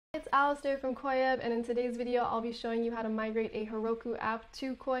Alistair from Koyeb, and in today's video I'll be showing you how to migrate a Heroku app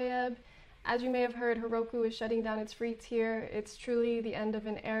to Koyeb. As you may have heard, Heroku is shutting down its free tier. It's truly the end of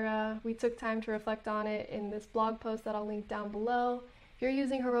an era. We took time to reflect on it in this blog post that I'll link down below. If you're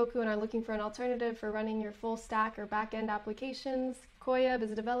using Heroku and are looking for an alternative for running your full stack or back-end applications, Koyeb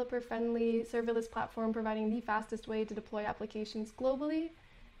is a developer-friendly, serverless platform providing the fastest way to deploy applications globally.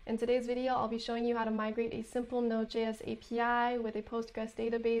 In today's video, I'll be showing you how to migrate a simple Node.js API with a Postgres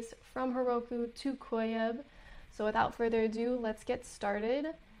database from Heroku to Koyeb. So without further ado, let's get started.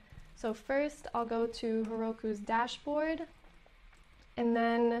 So first, I'll go to Heroku's dashboard, and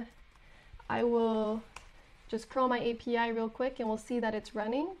then I will just curl my API real quick and we'll see that it's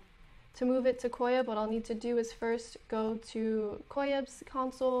running. To move it to Koyeb, what I'll need to do is first go to Koyeb's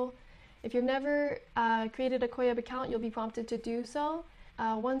console. If you've never created a Koyeb account, you'll be prompted to do so.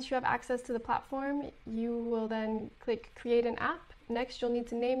 Once you have access to the platform, you will then click Create an App. Next, you'll need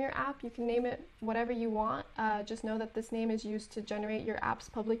to name your app. You can name it whatever you want. Just know that this name is used to generate your app's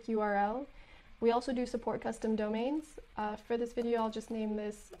public URL. We also do support custom domains. For this video, I'll just name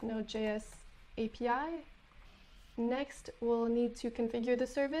this Node.js API. Next, we'll need to configure the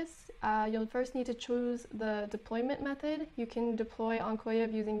service. You'll first need to choose the deployment method. You can deploy on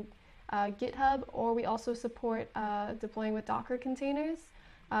Koyeb using GitHub, or we also support deploying with Docker containers.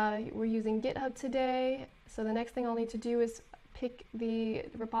 We're using GitHub today, so the next thing I'll need to do is pick the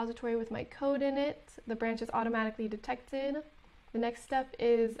repository with my code in it. The branch is automatically detected. The next step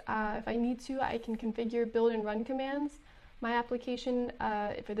is, if I need to, I can configure build and run commands. My application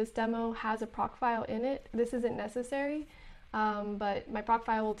for this demo has a proc file in it. This isn't necessary, but my proc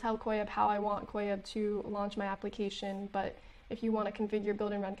file will tell Koyeb how I want Koyeb to launch my application, but if you want to configure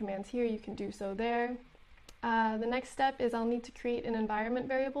build and run commands here, you can do so there. The next step is I'll need to create an environment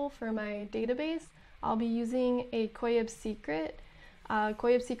variable for my database. I'll be using a Koyeb secret.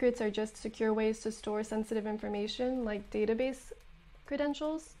 Koyeb secrets are just secure ways to store sensitive information like database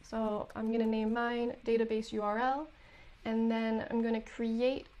credentials. So I'm going to name mine database URL, and then I'm going to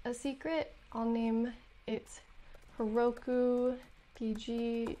create a secret. I'll name it Heroku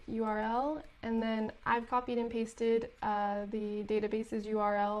PG URL, and then I've copied and pasted the database's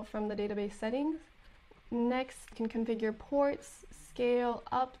URL from the database settings. Next, you can configure ports, scale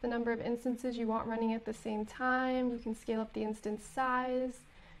up the number of instances you want running at the same time. You can scale up the instance size.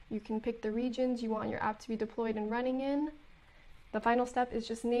 You can pick the regions you want your app to be deployed and running in. The final step is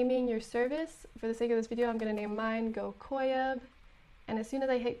just naming your service. For the sake of this video, I'm going to name mine Go Koyeb. And as soon as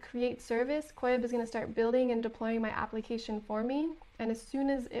I hit create service, Koyeb is going to start building and deploying my application for me. And as soon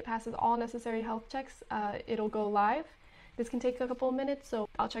as it passes all necessary health checks, it'll go live. This can take a couple of minutes, so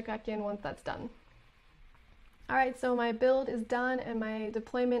I'll check back in once that's done. Alright, so my build is done and my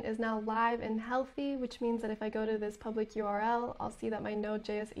deployment is now live and healthy, which means that if I go to this public URL, I'll see that my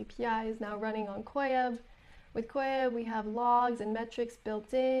Node.js API is now running on Koyeb. With Koyeb, we have logs and metrics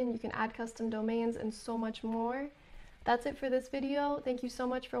built in. You can add custom domains and so much more. That's it for this video. Thank you so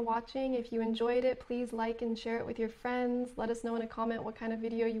much for watching. If you enjoyed it, please like and share it with your friends. Let us know in a comment what kind of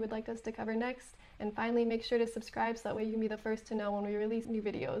video you would like us to cover next. And finally, make sure to subscribe so that way you can be the first to know when we release new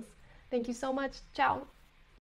videos. Thank you so much. Ciao!